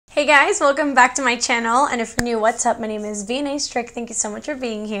Hey guys, welcome back to my channel, and if you're new, what's up? My name is vianney.strick. Thank you so much for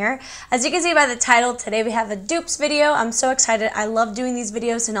being here. As you can see by the title, today we have a dupes video. I'm so excited. I love doing these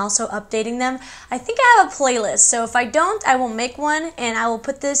videos and also updating them. I think I have a playlist, so if I don't, I will make one and I will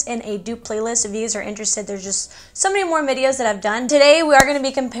put this in a dupe playlist. If you guys are interested, there's just so many more videos that I've done. Today we are going to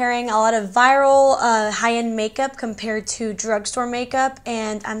be comparing a lot of viral high-end makeup compared to drugstore makeup,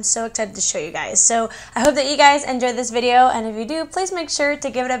 and I'm so excited to show you guys. So I hope that you guys enjoyed this video, and if you do, please make sure to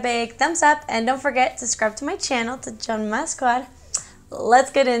give it a big thumbs up and don't forget to subscribe to my channel to join my squad. Let's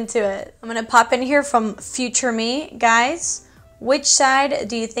get into it. I'm gonna pop in here from Future Me. Guys, which side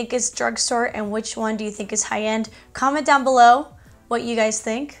do you think is drugstore and which one do you think is high-end? Comment down below what you guys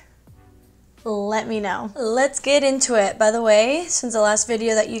think. Let me know. Let's get into it. By the way, since the last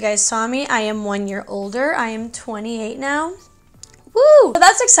video that you guys saw me, I am 1 year older. I am 28 now. Woo! So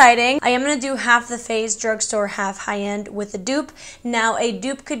that's exciting. I am going to do half the face drugstore, half high-end with a dupe. Now, a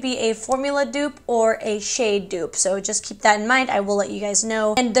dupe could be a formula dupe or a shade dupe, so just keep that in mind. I will let you guys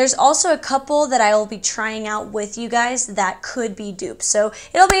know. And there's also a couple that I will be trying out with you guys that could be dupes, so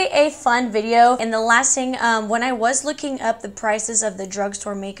it'll be a fun video. And the last thing, when I was looking up the prices of the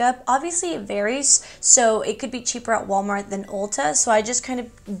drugstore makeup, obviously it varies, so it could be cheaper at Walmart than Ulta, so I just kind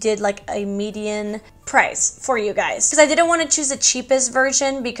of did like a median price for you guys because I didn't want to choose the cheapest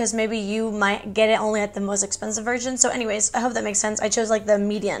version because maybe you might get it only at the most expensive version. So anyways, I hope that makes sense. I chose like the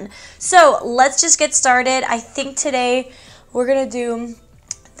median. So let's just get started. I think today we're gonna do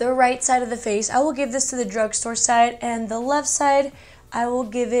the right side of the face. I will give this to the drugstore side, and the left side I will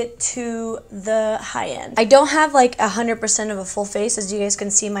give it to the high end. I don't have like 100% of a full face. As you guys can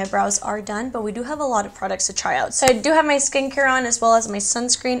see, my brows are done, but we do have a lot of products to try out. So I do have my skincare on as well as my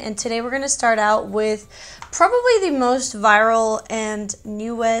sunscreen, and today we're gonna start out with probably the most viral and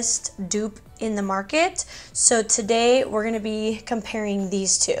newest dupe in the market. So today we're going to be comparing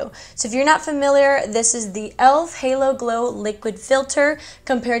these two. So if you're not familiar, this is the e.l.f. Halo Glow Liquid Filter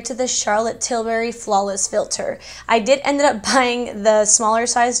compared to the Charlotte Tilbury Flawless Filter. I did end up buying the smaller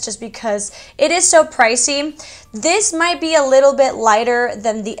size just because it is so pricey. This might be a little bit lighter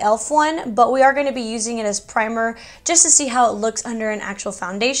than the e.l.f. one, but we are going to be using it as primer just to see how it looks under an actual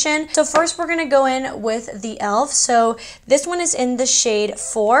foundation. So first we're going to go in with the e.l.f. So this one is in the shade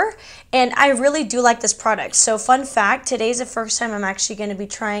 4. And I really do like this product. So fun fact, today's the first time I'm actually going to be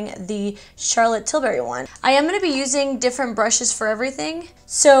trying the Charlotte Tilbury one. I am going to be using different brushes for everything.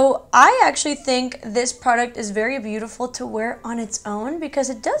 So I actually think this product is very beautiful to wear on its own because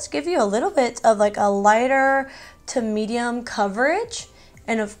it does give you a little bit of like a lighter to medium coverage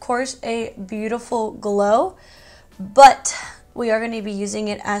and of course a beautiful glow. But we are going to be using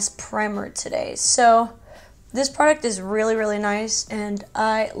it as primer today. So this product is really, really nice and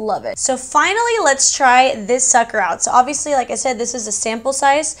I love it. So finally, let's try this sucker out. So obviously, like I said, this is a sample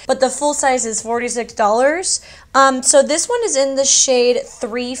size, but the full size is $46. So this one is in the shade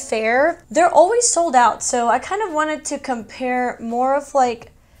 3 Fair. They're always sold out, so I kind of wanted to compare more of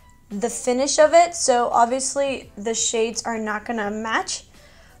like the finish of it. So obviously the shades are not gonna match,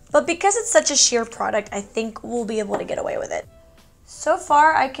 but because it's such a sheer product, I think we'll be able to get away with it. So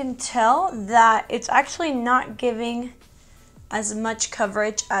far, I can tell that it's actually not giving as much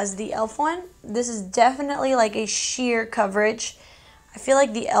coverage as the e.l.f. one. This is definitely like a sheer coverage. I feel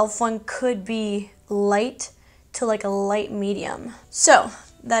like the e.l.f. one could be light to like a light medium. So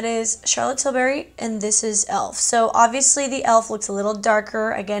that is Charlotte Tilbury and this is e.l.f. So obviously the e.l.f. looks a little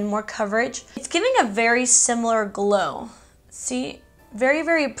darker, again, more coverage. It's giving a very similar glow. See? Very,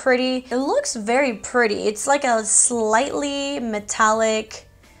 very pretty. It looks very pretty. It's like a slightly metallic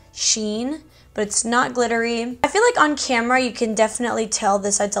sheen, but it's not glittery. I feel like on camera you can definitely tell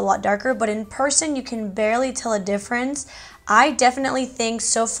this side's a lot darker, but in person you can barely tell a difference. I definitely think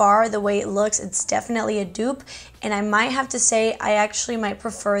so far the way it looks, it's definitely a dupe, and I might have to say I actually might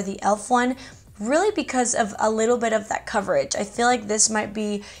prefer the e.l.f. one, really because of a little bit of that coverage. I feel like this might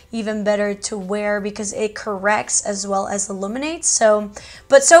be even better to wear because it corrects as well as illuminates. So,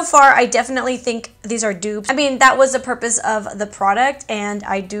 but so far I definitely think these are dupes. I mean, that was the purpose of the product and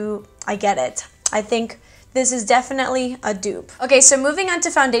I get it. I think this is definitely a dupe. Okay, so moving on to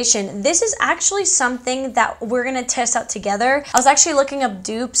foundation. This is actually something that we're gonna test out together. I was actually looking up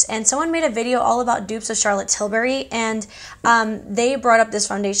dupes and someone made a video all about dupes of Charlotte Tilbury and they brought up this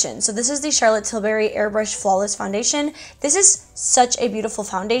foundation. So this is the Charlotte Tilbury Airbrush Flawless Foundation. This is such a beautiful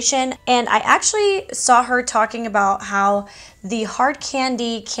foundation and I actually saw her talking about how the Hard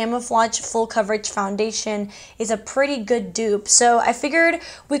Candy Camouflage Full Coverage Foundation is a pretty good dupe. So I figured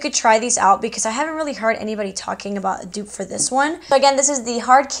we could try these out because I haven't really heard anybody talking about a dupe for this one. So again, this is the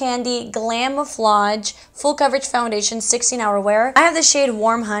Hard Candy Glamouflage Full Coverage Foundation 16-hour wear. I have the shade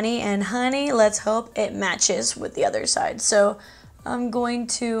Warm Honey, and honey, let's hope it matches with the other side. So I'm going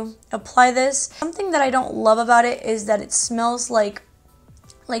to apply this. Something that I don't love about it is that it smells like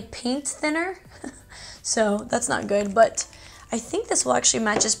paint thinner. So that's not good, but I think this will actually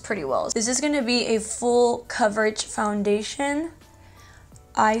matches pretty well. This is going to be a full coverage foundation.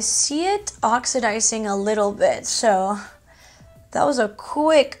 I see it oxidizing a little bit, so that was a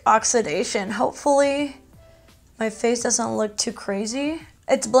quick oxidation. Hopefully my face doesn't look too crazy.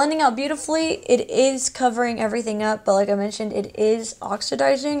 It's blending out beautifully. It is covering everything up, but like I mentioned, it is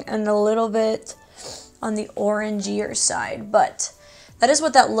oxidizing and a little bit on the orangier side, but that is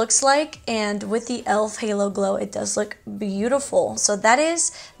what that looks like, and with the e.l.f. Halo Glow, it does look beautiful. So that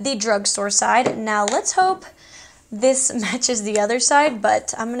is the drugstore side. Now let's hope this matches the other side,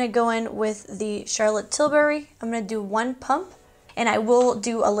 but I'm gonna go in with the Charlotte Tilbury. I'm gonna do one pump, and I will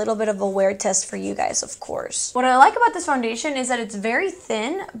do a little bit of a wear test for you guys, of course. What I like about this foundation is that it's very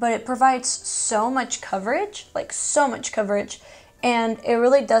thin, but it provides so much coverage, like so much coverage, and it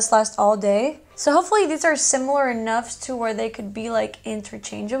really does last all day. So hopefully these are similar enough to where they could be like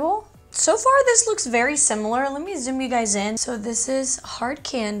interchangeable. So far this looks very similar. Let me zoom you guys in. So this is Hard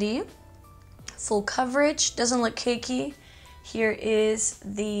Candy, full coverage, doesn't look cakey. Here is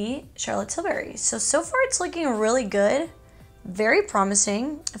the Charlotte Tilbury. So far it's looking really good. Very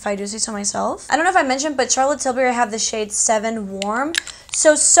promising, if I do say so myself. I don't know if I mentioned, but Charlotte Tilbury, I have the shade 7 Warm.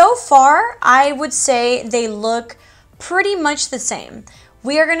 So far I would say they look pretty much the same.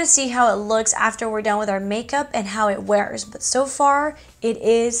 We are going to see how it looks after we're done with our makeup and how it wears, but so far it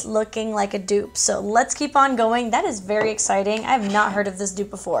is looking like a dupe. So let's keep on going. That is very exciting. I have not heard of this dupe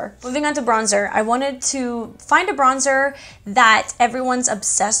before. Moving on to bronzer. I wanted to find a bronzer that everyone's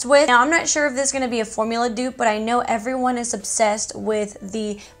obsessed with. Now I'm not sure if this is going to be a formula dupe, but I know everyone is obsessed with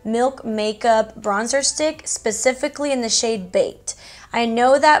the Milk Makeup bronzer stick, specifically in the shade Baked. I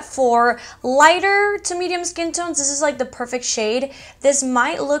know that for lighter to medium skin tones, this is like the perfect shade. This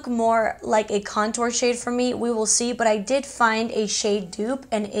might look more like a contour shade for me. We will see, but I did find a shade dupe,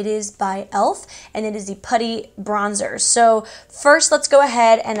 and it is by e.l.f. and it is the Putty Bronzer. So first, let's go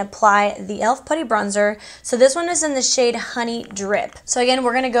ahead and apply the e.l.f. Putty Bronzer. So this one is in the shade Honey Drip. So again,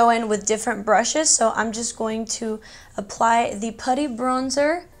 we're going to go in with different brushes. So I'm just going to apply the Putty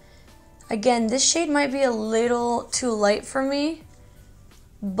Bronzer. Again, this shade might be a little too light for me,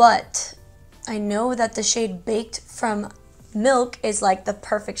 but I know that the shade Baked from Milk is like the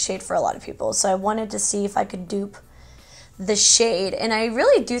perfect shade for a lot of people. So I wanted to see if I could dupe the shade. And I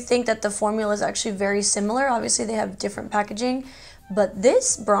really do think that the formula is actually very similar. Obviously they have different packaging, but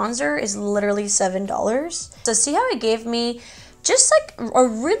this bronzer is literally $7. So see how it gave me just like a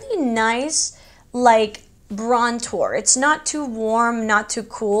really nice like bronzer. It's not too warm, not too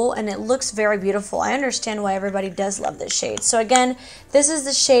cool, and it looks very beautiful. I understand why everybody does love this shade. So again, this is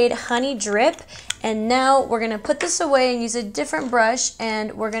the shade Honey Drip, and now we're gonna put this away and use a different brush,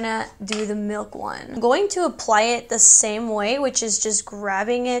 and we're gonna do the Milk one. I'm going to apply it the same way, which is just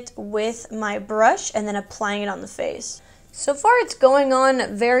grabbing it with my brush and then applying it on the face. So far it's going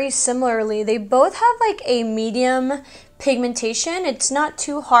on very similarly. They both have like a medium pigmentation. It's not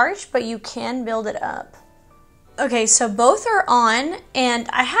too harsh, but you can build it up. Okay, so both are on, and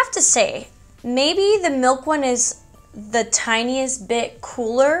I have to say, maybe the Milk one is the tiniest bit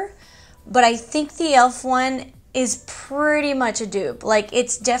cooler, but I think the e.l.f. one is pretty much a dupe. Like,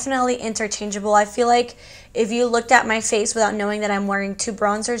 it's definitely interchangeable. I feel like if you looked at my face without knowing that I'm wearing two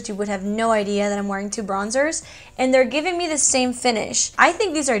bronzers, you would have no idea that I'm wearing two bronzers, and they're giving me the same finish. I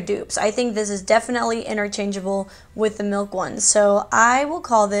think these are dupes. I think this is definitely interchangeable with the Milk one, so I will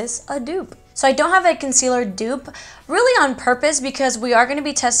call this a dupe. So I don't have a concealer dupe really on purpose because we are going to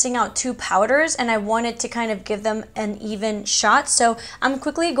be testing out two powders, and I wanted to kind of give them an even shot. So I'm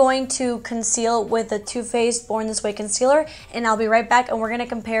quickly going to conceal with the Too Faced Born This Way concealer, and I'll be right back, and we're going to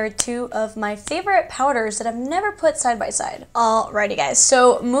compare two of my favorite powders that I've never put side by side. Alrighty guys,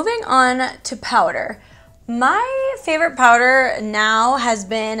 so moving on to powder. My favorite powder now has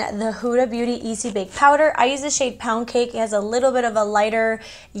been the Huda Beauty Easy Bake Powder. I use the shade Pound Cake. It has a little bit of a lighter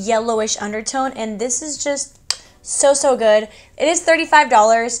yellowish undertone, and this is just so good. It is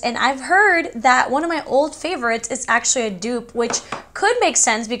 $35, and I've heard that one of my old favorites is actually a dupe, which could make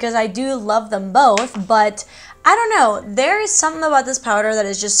sense because I do love them both, but I don't know. There is something about this powder that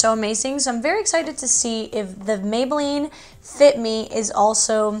is just so amazing, so I'm very excited to see if the Maybelline Fit Me is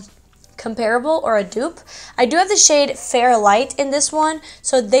also comparable or a dupe. I do have the shade Fair Light in this one,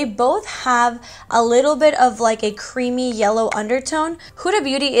 so they both have a little bit of like a creamy yellow undertone. Huda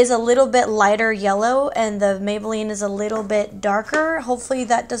Beauty is a little bit lighter yellow and the Maybelline is a little bit darker. Hopefully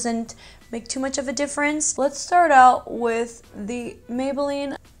that doesn't make too much of a difference. Let's start out with the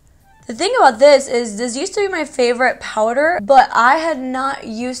Maybelline. The thing about this is this used to be my favorite powder, but I had not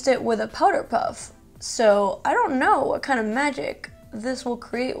used it with a powder puff. So I don't know what kind of magic this will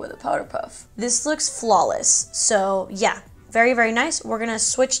create with a powder puff. This looks flawless. So yeah, very, very nice. We're gonna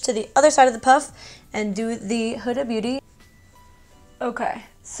switch to the other side of the puff and do the Huda Beauty. Okay,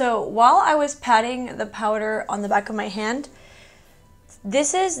 so while I was patting the powder on the back of my hand,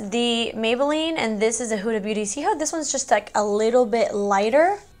 this is the Maybelline and this is a Huda Beauty. See how this one's just like a little bit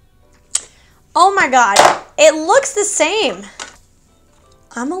lighter? Oh my god, it looks the same.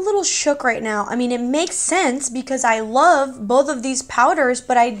 I'm a little shook right now. I mean, it makes sense because I love both of these powders,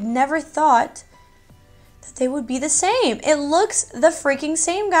 but I never thought that they would be the same. It looks the freaking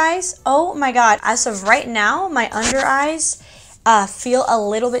same, guys. Oh my god. As of right now, my under eyes feel a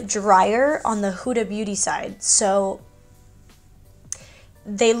little bit drier on the Huda Beauty side. So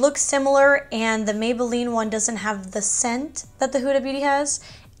they look similar, and the Maybelline one doesn't have the scent that the Huda Beauty has,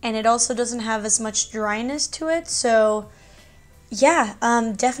 and it also doesn't have as much dryness to it. So yeah,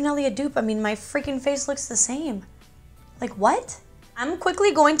 definitely a dupe. I mean, my freaking face looks the same. Like, what? I'm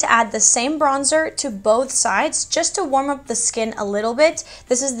quickly going to add the same bronzer to both sides just to warm up the skin a little bit.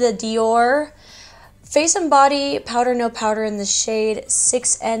 This is the Dior Face and Body Powder No Powder in the shade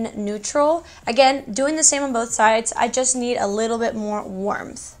 6N Neutral. Again, doing the same on both sides. I just need a little bit more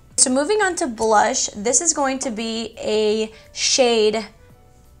warmth. So moving on to blush, this is going to be a shade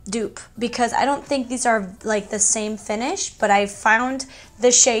dupe because I don't think these are like the same finish, but I found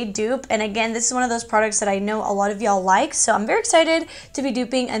the shade dupe, and again, this is one of those products that I know a lot of y'all like, so I'm very excited to be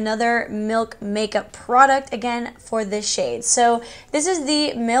duping another Milk Makeup product again for this shade. So this is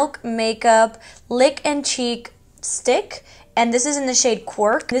the Milk Makeup Lick and Cheek Stick, and this is in the shade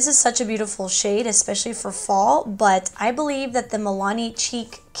QUIRK. This is such a beautiful shade, especially for fall, but I believe that the Milani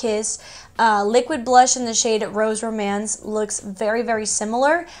Cheek Kiss liquid blush in the shade Rose Romance looks very, very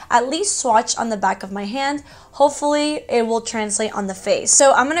similar, at least swatched on the back of my hand. Hopefully it will translate on the face.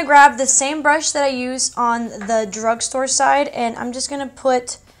 So I'm gonna grab the same brush that I use on the drugstore side, and I'm just gonna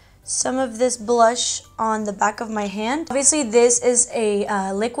put some of this blush on the back of my hand. Obviously this is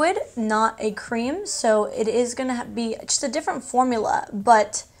a liquid, not a cream, so it is gonna be just a different formula,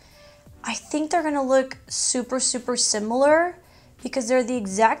 but I think they're gonna look super, super similar because they're the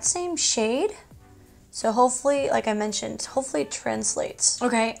exact same shade. So hopefully, like I mentioned, hopefully it translates.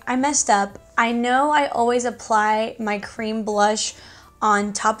 Okay, I messed up. I know I always apply my cream blush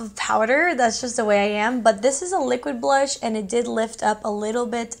on top of powder. That's just the way I am, but this is a liquid blush and it did lift up a little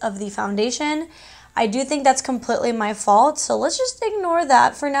bit of the foundation. I do think that's completely my fault, so let's just ignore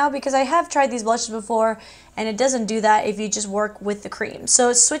that for now because I have tried these blushes before and it doesn't do that if you just work with the cream.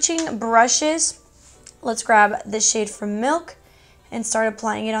 So switching brushes, let's grab this shade from Milk and start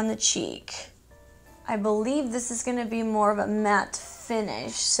applying it on the cheek. I believe this is gonna be more of a matte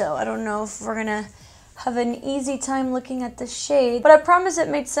finish, so I don't know if we're gonna have an easy time looking at the shade, but I promise it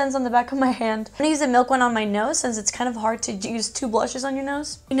made sense on the back of my hand. I'm gonna use the Milk one on my nose since it's kind of hard to use two blushes on your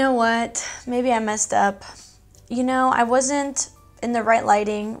nose. You know what? Maybe I messed up. You know, I wasn't in the right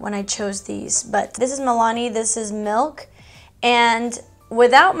lighting when I chose these, but this is Milani, this is Milk, and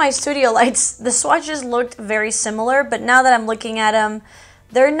without my studio lights, the swatches looked very similar, but now that I'm looking at them,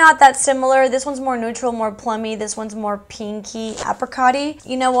 they're not that similar. This one's more neutral, more plummy. This one's more pinky, apricot-y.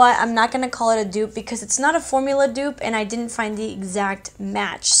 You know what? I'm not gonna call it a dupe because it's not a formula dupe and I didn't find the exact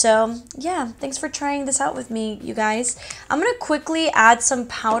match. So yeah, thanks for trying this out with me, you guys. I'm gonna quickly add some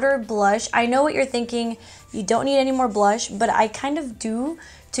powder blush. I know what you're thinking. You don't need any more blush, but I kind of do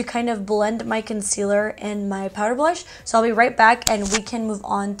to kind of blend my concealer and my powder blush. So I'll be right back and we can move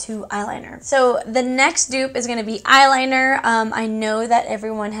on to eyeliner. So the next dupe is gonna be eyeliner. I know that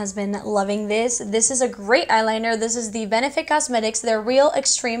everyone has been loving this. This is a great eyeliner. This is the Benefit Cosmetics, their Real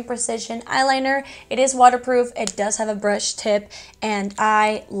Extreme Precision Eyeliner. It is waterproof, it does have a brush tip, and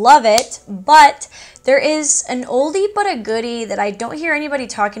I love it, but there is an oldie but a goodie that I don't hear anybody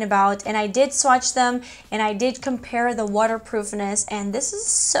talking about, and I did swatch them and I did compare the waterproofness, and this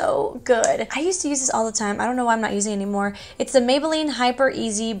is so good. I used to use this all the time. I don't know why I'm not using it anymore. It's the Maybelline Hyper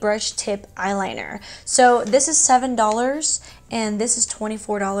Easy Brush Tip Eyeliner. So this is $7 and this is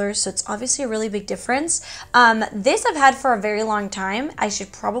 $24, so it's obviously a really big difference. This I've had for a very long time. I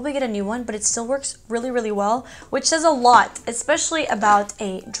should probably get a new one, but it still works really, really well, which says a lot, especially about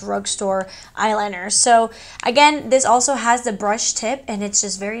a drugstore eyeliner. So again, this also has the brush tip, and it's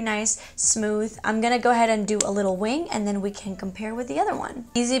just very nice, smooth. I'm gonna go ahead and do a little wing, and then we can compare with the other one.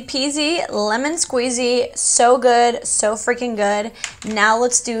 Easy peasy, lemon squeezy, so good, so freaking good. Now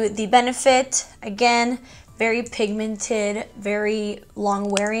let's do the Benefit. Again, very pigmented, very long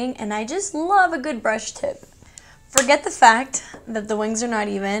wearing, and I just love a good brush tip. Forget the fact that the wings are not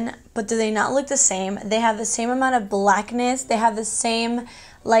even, but do they not look the same? They have the same amount of blackness, they have the same,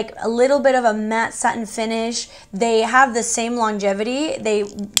 like a little bit of a matte satin finish. They have the same longevity. They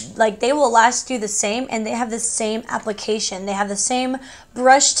will last you the same, and they have the same application. They have the same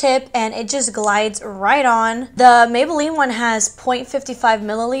brush tip, and it just glides right on. The Maybelline one has 0.55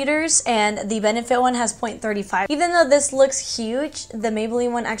 milliliters, and the Benefit one has 0.35. Even though this looks huge, the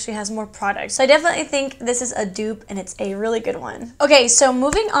Maybelline one actually has more product. So I definitely think this is a dupe, and it's a really good one. Okay, so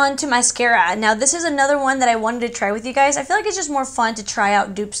moving on to mascara. Now this is another one that I wanted to try with you guys. I feel like it's just more fun to try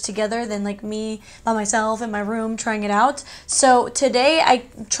out dupes together than like me by myself in my room trying it out. So today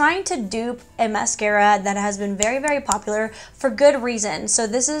I'm trying to dupe a mascara that has been very, very popular for good reason. So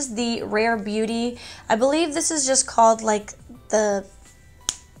this is the Rare Beauty. I believe this is just called like the,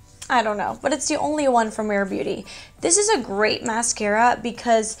 I don't know, but it's the only one from Rare Beauty. This is a great mascara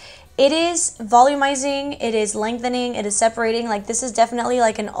because it is volumizing, it is lengthening, it is separating. Like this is definitely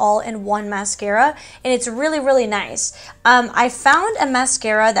like an all-in-one mascara, and it's really, really nice. I found a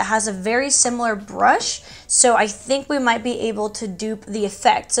mascara that has a very similar brush, so I think we might be able to dupe the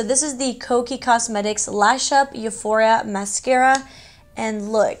effect. So this is the KOKIE Cosmetics Lash Up Euphoria Mascara,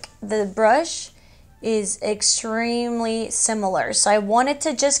 and look, the brush is extremely similar. So I wanted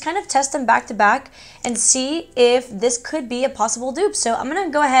to just kind of test them back to back and see if this could be a possible dupe. So I'm gonna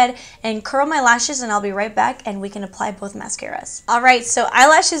go ahead and curl my lashes, and I'll be right back and we can apply both mascaras. All right, so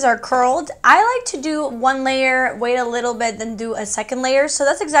eyelashes are curled. I like to do one layer, wait a little bit, then do a second layer. So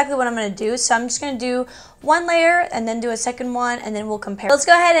that's exactly what I'm gonna do. So I'm just gonna do one layer and then do a second one, and then we'll compare. Let's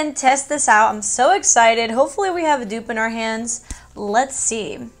go ahead and test this out. I'm so excited. Hopefully we have a dupe in our hands. Let's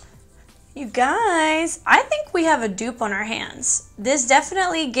see. You guys, I think we have a dupe on our hands. This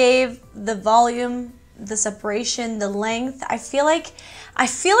definitely gave the volume, the separation, the length. I feel like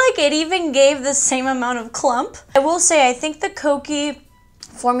it even gave the same amount of clump. I will say I think the KOKIE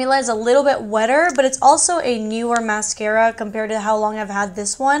formula is a little bit wetter, but it's also a newer mascara compared to how long I've had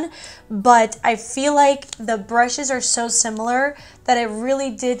this one. But I feel like the brushes are so similar that it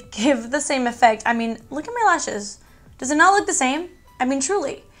really did give the same effect. I mean, look at my lashes. Does it not look the same? I mean,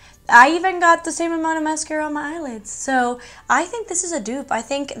 truly. I even got the same amount of mascara on my eyelids. So I think this is a dupe. I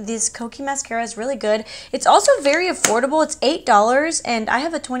think this KOKIE mascara is really good. It's also very affordable. It's $8, and I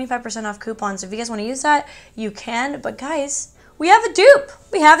have a 25% off coupon. So if you guys want to use that, you can. But guys, we have a dupe.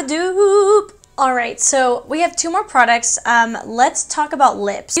 We have a dupe. All right, so we have two more products. Let's talk about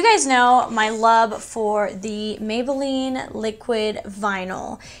lips. You guys know my love for the Maybelline Liquid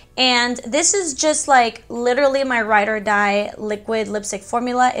Vinyl. And this is just like literally my ride or die liquid lipstick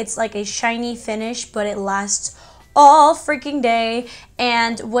formula. It's like a shiny finish, but it lasts all freaking day.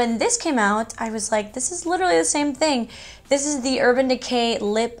 And when this came out, I was like, this is literally the same thing. This is the Urban Decay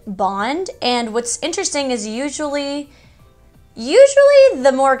Lip Bond. And what's interesting is usually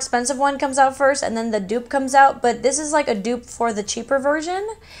the more expensive one comes out first, and then the dupe comes out, but this is like a dupe for the cheaper version.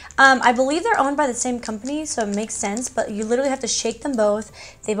 I believe they're owned by the same company, so it makes sense, but you literally have to shake them both.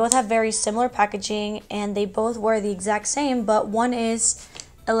 They both have very similar packaging, and they both wear the exact same, but one is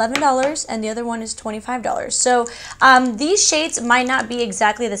 $11 and the other one is $25. So these shades might not be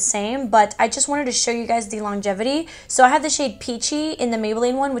exactly the same, but I just wanted to show you guys the longevity. So I have the shade Peachy in the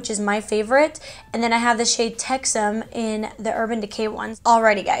Maybelline one, which is my favorite, and then I have the shade Texum in the Urban Decay one.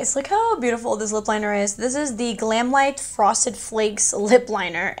 Alrighty guys, look how beautiful this lip liner is. This is the Glamlite Frosted Flakes lip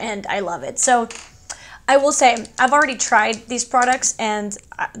liner, and I love it. So I will say, I've already tried these products and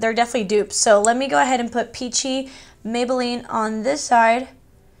they're definitely dupes. So let me go ahead and put Peachy Maybelline on this side.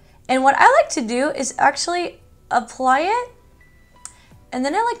 And what I like to do is actually apply it, and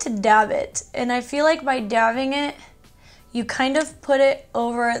then I like to dab it. And I feel like by dabbing it, you kind of put it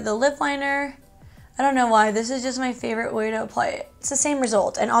over the lip liner. I don't know why, this is just my favorite way to apply it. It's the same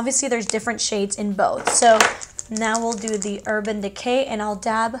result, and obviously there's different shades in both. So now we'll do the Urban Decay, and I'll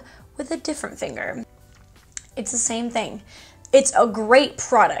dab with a different finger. It's the same thing. it's a great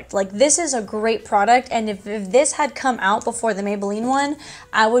product. Like, this is a great product, and if this had come out before the Maybelline one,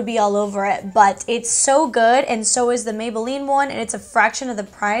 I would be all over it. But it's so good, and so is the Maybelline one, and it's a fraction of the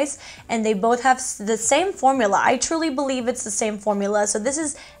price, and they both have the same formula. I truly believe it's the same formula, so this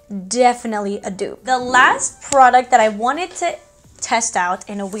is definitely a dupe. The last product that I wanted to test out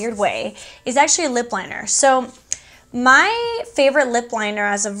in a weird way is actually a lip liner. So my favorite lip liner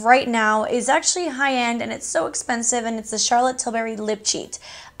as of right now is actually high-end, and it's so expensive, and it's the Charlotte Tilbury Lip Cheat.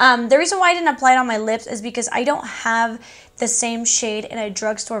 The reason why I didn't apply it on my lips is because I don't have the same shade in a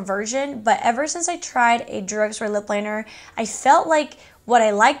drugstore version, but ever since I tried a drugstore lip liner, I felt like what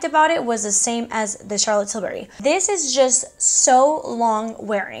I liked about it was the same as the Charlotte Tilbury. This is just so long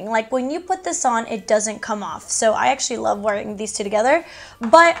wearing. Like, when you put this on, it doesn't come off. So I actually love wearing these two together.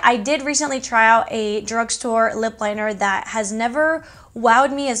 But I did recently try out a drugstore lip liner that has never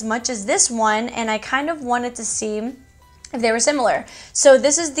wowed me as much as this one, and I kind of wanted to see if they were similar. So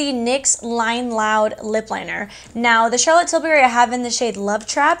this is the NYX Line Loud lip liner. Now, the Charlotte Tilbury I have in the shade Love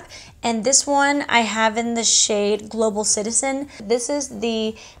Trap, and this one I have in the shade Global Citizen. This is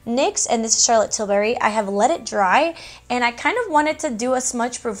the NYX, and this is Charlotte Tilbury. I have let it dry, and I kind of wanted to do a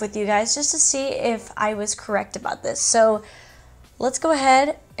smudge proof with you guys just to see if I was correct about this. So let's go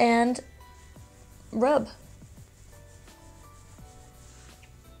ahead and rub.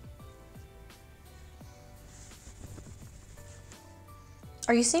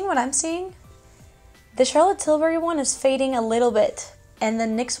 Are you seeing what I'm seeing? The Charlotte Tilbury one is fading a little bit, and the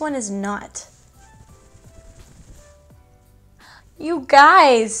NYX one is not. You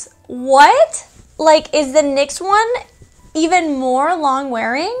guys, what? Like, is the NYX one even more long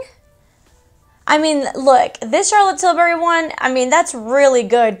wearing? I mean, look, this Charlotte Tilbury one, I mean, that's really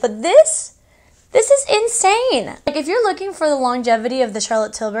good, but this is insane. Like, if you're looking for the longevity of the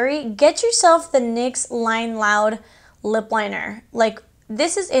Charlotte Tilbury, get yourself the NYX Line Loud lip liner. Like,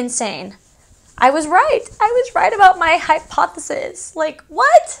 this is insane. I was right. I was right about my hypothesis. Like,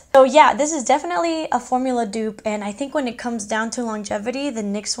 what? So yeah, this is definitely a formula dupe, and I think when it comes down to longevity, the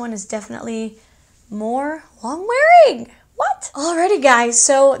NYX one is definitely more long wearing. What? Alrighty guys,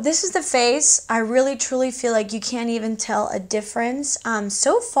 so this is the face. I really truly feel like you can't even tell a difference.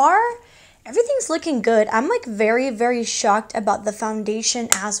 So far, everything's looking good. I'm like very shocked about the foundation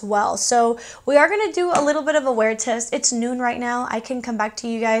as well. So we are going to do a little bit of a wear test. It's noon right now. I can come back to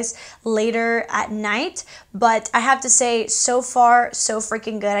you guys later at night, but I have to say, so far, so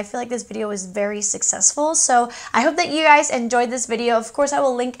freaking good. I feel like this video was very successful. So I hope that you guys enjoyed this video. Of course, I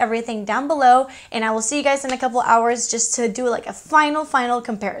will link everything down below, and I will see you guys in a couple hours just to do like a final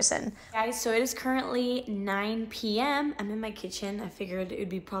comparison. Guys, so it is currently 9 p.m. I'm in my kitchen. I figured it would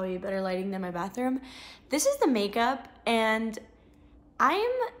be probably better lighting than my bathroom. This is the makeup, and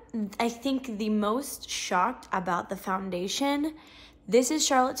I think the most shocked about the foundation. This is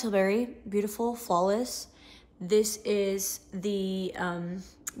Charlotte Tilbury, beautiful, flawless. This is the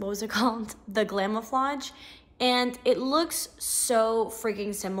what was it called? The Glamouflage, and it looks so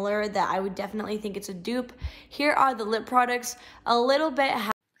freaking similar that I would definitely think it's a dupe. Here are the lip products, a little bit.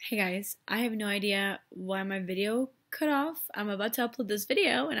 Hey guys, I have no idea why my video cut off. I'm about to upload this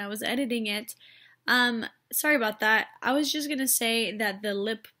video and I was editing it. Sorry about that. I was just gonna say that the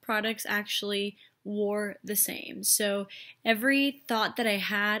lip products actually wore the same. So every thought that I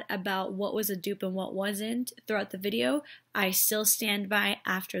had about what was a dupe and what wasn't throughout the video, I still stand by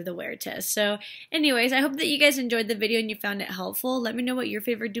after the wear test. So anyways, I hope that you guys enjoyed the video and you found it helpful. Let me know what your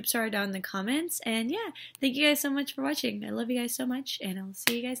favorite dupes are down in the comments. And yeah, thank you guys so much for watching. I love you guys so much, and I'll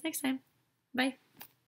see you guys next time. Bye.